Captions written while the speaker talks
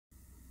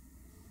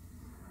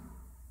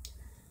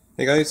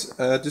Hey guys,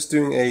 just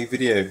doing a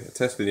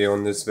test video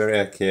on this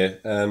Variac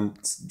here.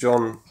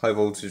 John, High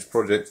Voltage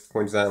Project,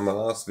 pointed out in my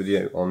last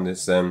video on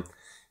this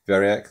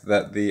Variac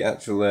that the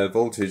actual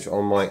voltage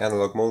on my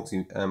analog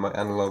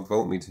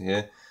voltmeter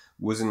here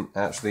wasn't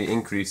actually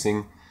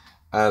increasing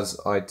as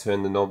I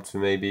turned the knob to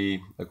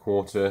maybe a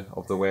quarter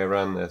of the way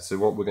around there. So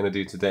what we're going to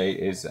do today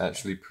is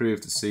actually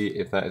prove to see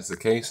if that is the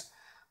case,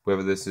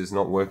 whether this is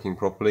not working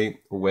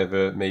properly or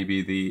whether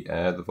maybe the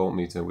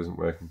voltmeter wasn't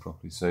working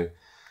properly. So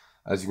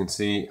as you can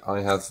see,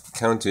 I have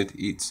counted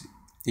each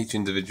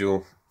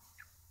individual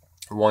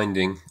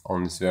winding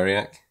on this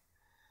Variac.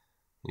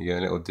 You get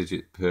a little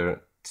digit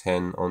per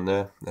 10 on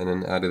there, and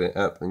then added it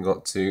up and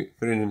got to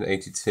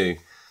 382.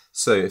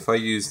 So if I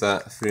use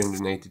that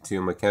 382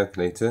 on my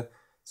calculator,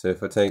 so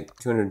if I take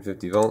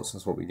 250 volts,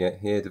 that's what we get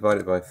here,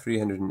 divided by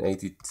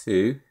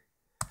 382,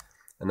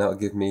 and that will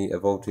give me a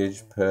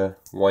voltage per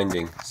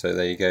winding. So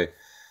there you go,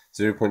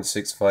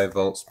 0.65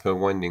 volts per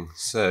winding.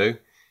 So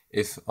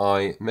if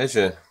I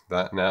measure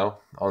that now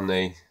on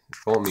a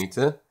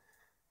voltmeter,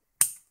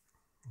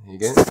 there you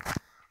go,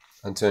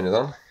 and turn it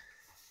on,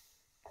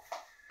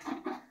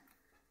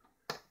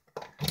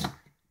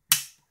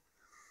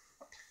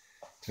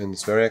 turn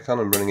this Variac on,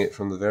 I'm running it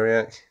from the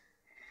Variac,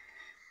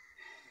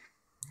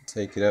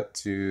 take it up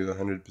to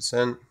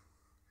 100%,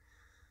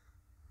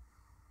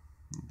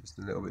 just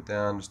a little bit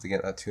down just to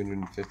get that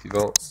 250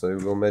 volts, so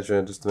we'll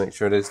measure just to make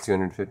sure it is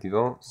 250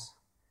 volts.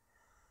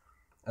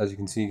 As you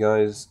can see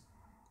guys,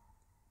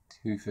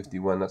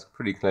 251, that's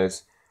pretty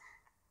close.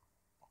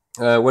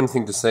 One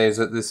thing to say is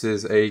that this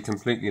is a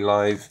completely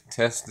live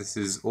test. This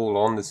is all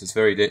on. This is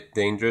very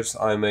dangerous.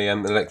 I'm a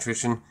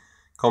electrician,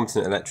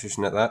 competent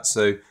electrician at that,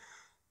 so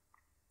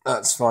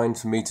that's fine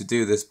for me to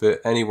do this, but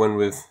anyone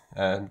with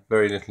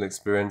very little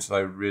experience,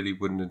 I really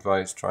wouldn't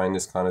advise trying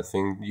this kind of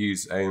thing.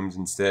 Use ohms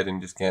instead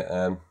and just get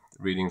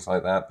readings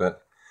like that,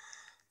 but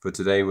for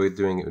today we're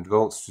doing it with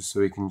volts just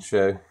so we can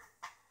show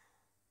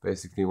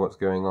basically what's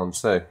going on.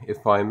 So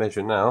if I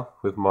measure now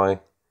with my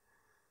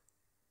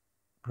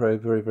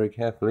probe very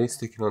carefully,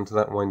 sticking onto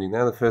that winding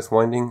now, the first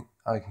winding,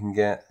 I can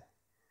get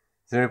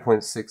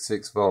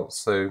 0.66 volts,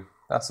 so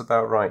that's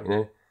about right, you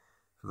know,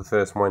 for the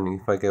first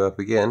winding. If I go up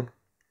again,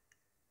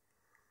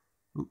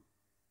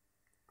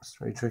 it's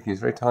very tricky,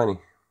 it's very tiny,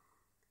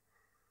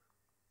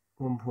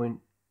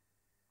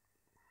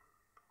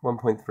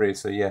 1.3,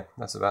 so yeah,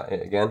 that's about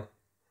it again.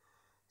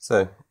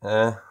 So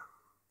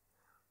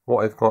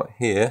what I've got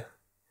here,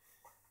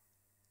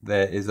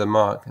 there is a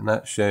mark, and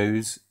that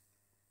shows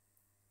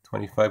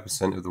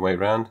 25% of the way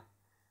round,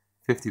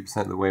 50%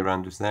 of the way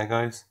round just there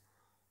guys,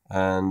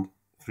 and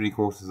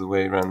 3/4 of the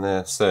way around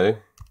there. So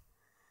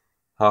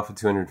half of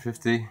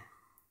 250,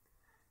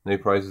 no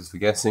prizes for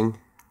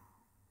guessing,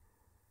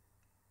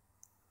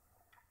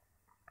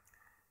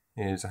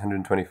 is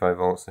 125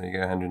 volts. There you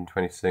go,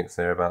 126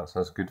 thereabouts.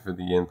 That's good for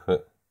the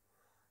input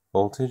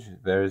voltage.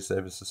 It varies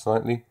ever so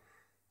slightly.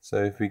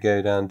 So if we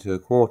go down to a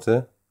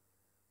quarter,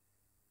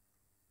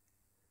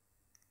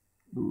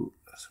 ooh,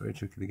 that's very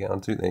tricky to get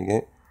onto. There you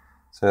go.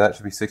 So that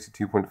should be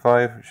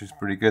 62.5, which is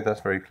pretty good.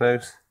 That's very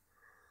close.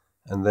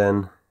 And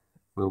then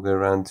we'll go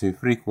around to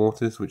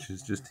 3/4, which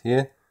is just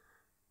here.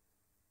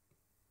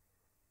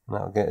 And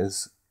that'll get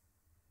us,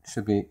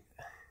 should be,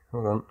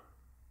 hold on.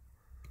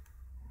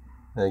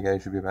 There you go,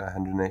 should be about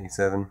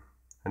 187,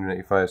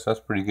 185, so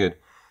that's pretty good.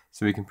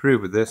 So we can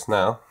prove with this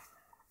now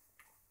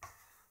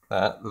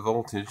that the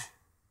voltage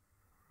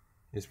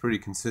is pretty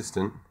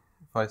consistent.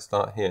 If I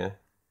start here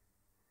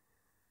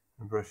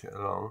and brush it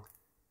along,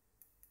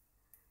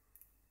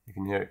 you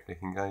can hear it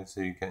clicking guys, so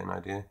you get an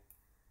idea.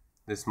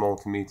 This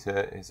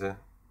multimeter is a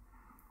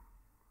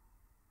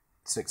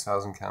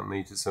 6,000 count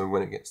meter, so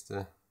when it gets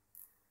to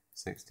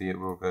 60 it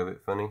will go a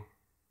bit funny.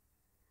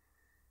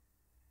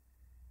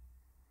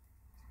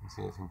 You can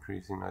see it's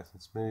increasing nice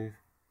and smooth,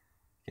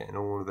 getting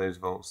all of those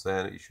volts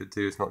there that you should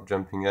do. It's not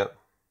jumping up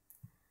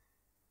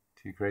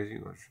too crazy,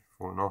 or it's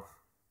falling off.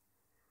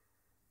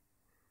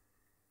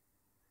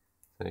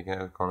 There you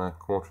go, gone a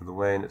quarter of the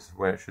way, and it's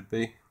where it should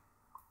be.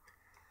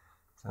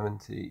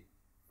 70.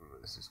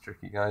 This is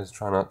tricky guys,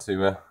 try not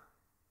to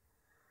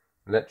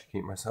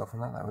electrocute myself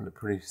on that, that would look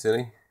pretty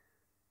silly.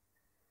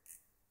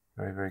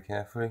 Very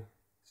carefully.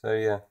 So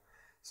yeah,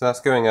 so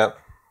that's going up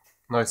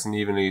nice and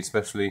evenly,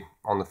 especially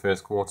on the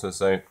first quarter,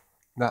 so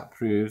that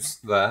proves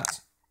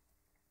that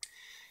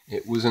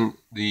it wasn't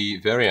the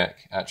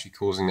Variac actually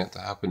causing that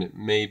to happen. It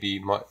might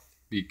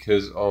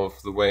because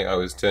of the way I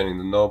was turning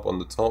the knob on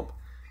the top,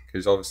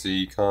 because obviously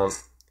you can't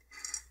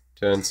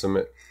turn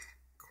something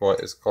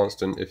quite as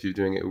constant if you're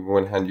doing it with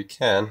one hand. You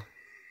can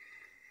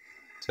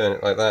turn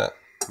it like that,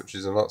 which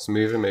is a lot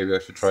smoother. Maybe I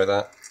should try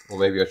that, or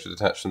maybe I should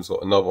attach some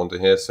sort of knob onto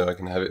here so I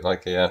can have it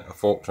like a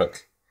fork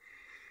truck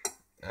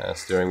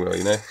steering wheel,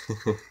 you know.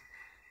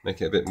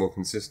 Make it a bit more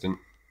consistent.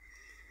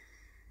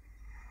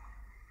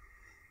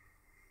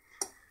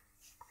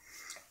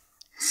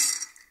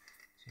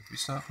 So if we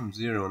start from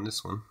 0 on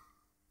this one,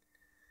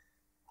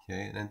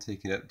 okay, and then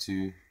take it up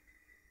to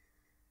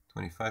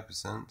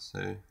 25%,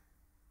 so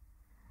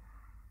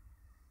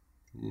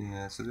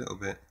yeah, it's a little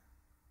bit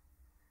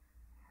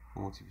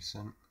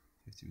 40%,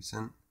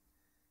 50%.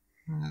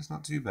 That's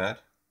not too bad.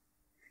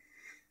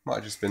 Might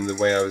have just been the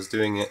way I was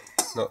doing it.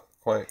 It's not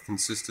quite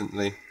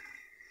consistently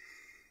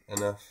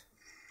enough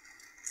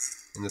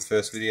in the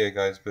first video,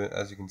 guys, but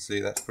as you can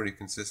see, that's pretty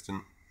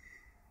consistent.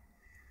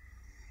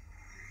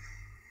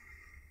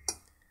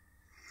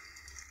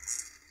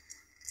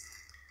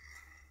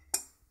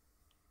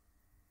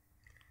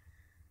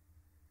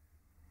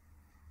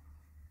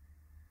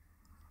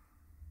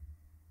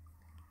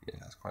 Yeah,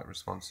 that's quite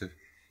responsive.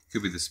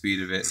 Could be the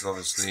speed of it. It's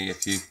obviously,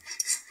 if you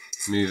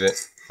move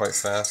it quite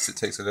fast, it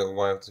takes a little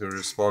while to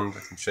respond.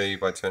 I can show you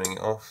by turning it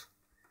off.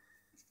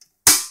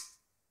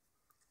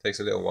 Takes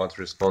a little while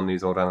to respond,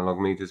 these old analog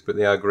meters, but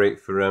they are great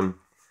for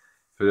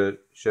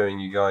showing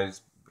you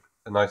guys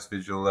a nice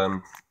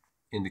visual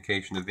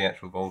indication of the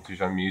actual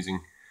voltage I'm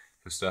using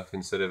for stuff,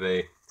 instead of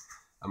a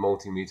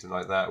multimeter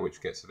like that,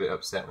 which gets a bit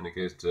upset when it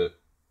goes to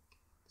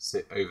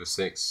over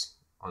 6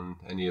 on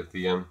any of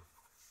the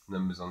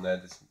numbers on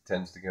there. Just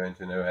tends to go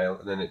into an OL,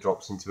 and then it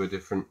drops into a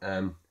different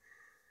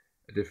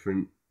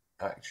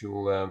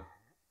actual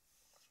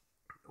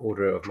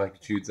order of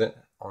magnitude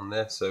on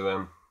there.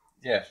 So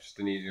yeah, it's just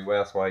an easier way.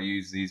 That's why I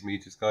use these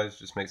meters, guys. It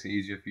just makes it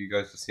easier for you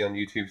guys to see on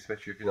YouTube,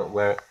 especially if you're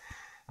not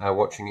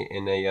watching it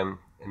in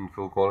in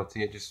full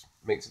quality. It just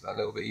makes it that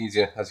little bit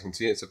easier. As you can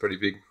see, it's a pretty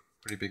big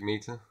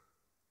meter.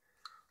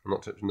 I'm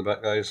not touching the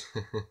back, guys.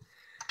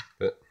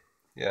 But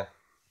yeah,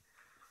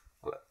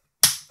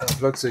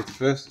 plug safety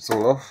first. It's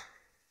all off.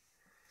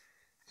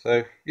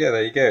 So yeah,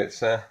 there you go.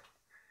 It's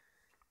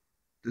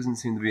doesn't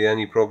seem to be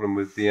any problem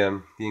with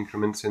the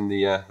increments in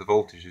the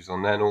voltages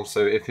on there. And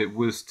also, if it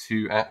was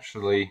to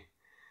actually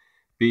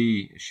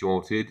be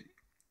shorted,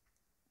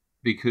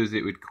 because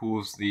it would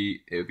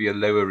be a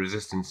lower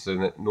resistance, so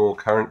that more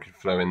current could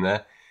flow in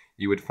there,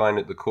 you would find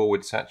that the core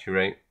would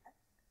saturate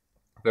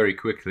very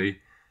quickly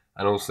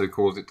and also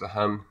cause it to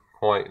hum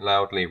quite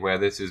loudly, where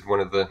this is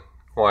one of the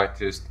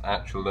quietest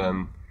actual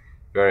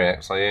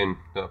Variacs I own.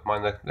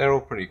 Mine, they're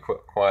all pretty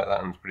quiet.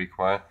 That one's pretty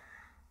quiet.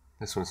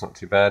 This one's not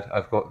too bad.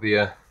 I've got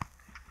the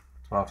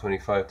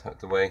 1225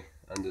 tucked away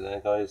under there,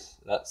 guys.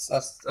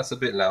 That's a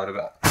bit louder,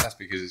 but that's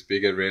because it's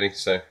bigger, really.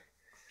 So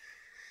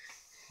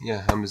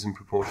yeah, hums in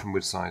proportion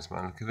with size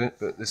by the look of it.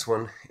 But this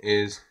one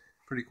is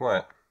pretty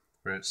quiet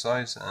for its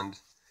size, and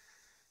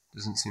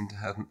doesn't seem to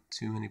have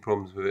too many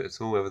problems with it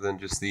at all, other than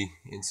just the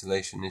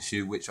insulation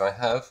issue, which I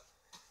have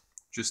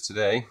just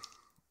today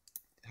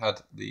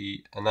had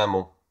the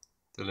enamel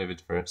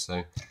delivered for it.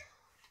 So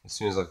as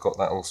soon as I've got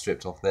that all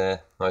stripped off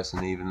there nice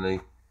and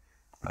evenly,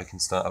 I can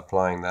start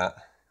applying that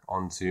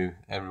onto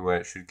everywhere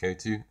it should go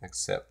to,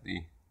 except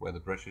where the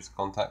brush is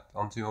contact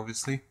onto,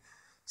 obviously.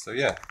 So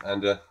yeah,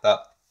 and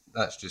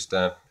that's just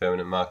a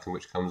permanent marker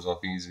which comes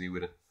off easily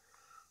with an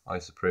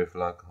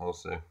isopropyl alcohol,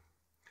 so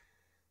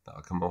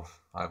that'll come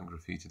off. I haven't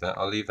graffitied that.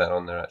 I'll leave that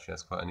on there, actually.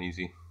 That's quite an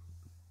easy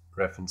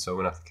reference, so I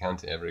won't have to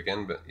count it ever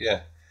again. But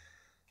yeah,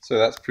 so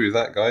that's proved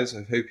that, guys.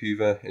 I hope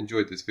you've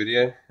enjoyed this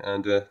video,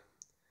 and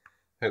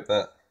hope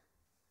that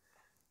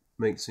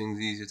makes things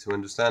easier to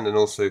understand, and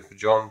also for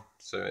John.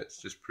 So it's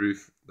just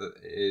proof that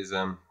it is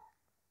not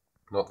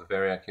the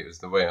Variac, it was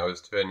the way I was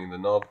turning the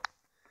knob.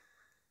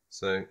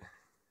 So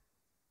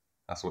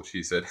that's what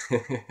she said.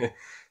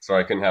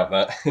 Sorry, I couldn't help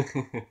that.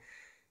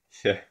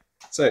 Yeah.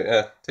 So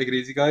take it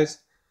easy, guys.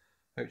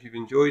 Hope you've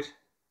enjoyed.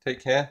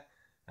 Take care,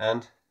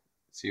 and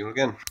see you all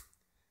again.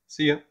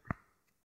 See ya.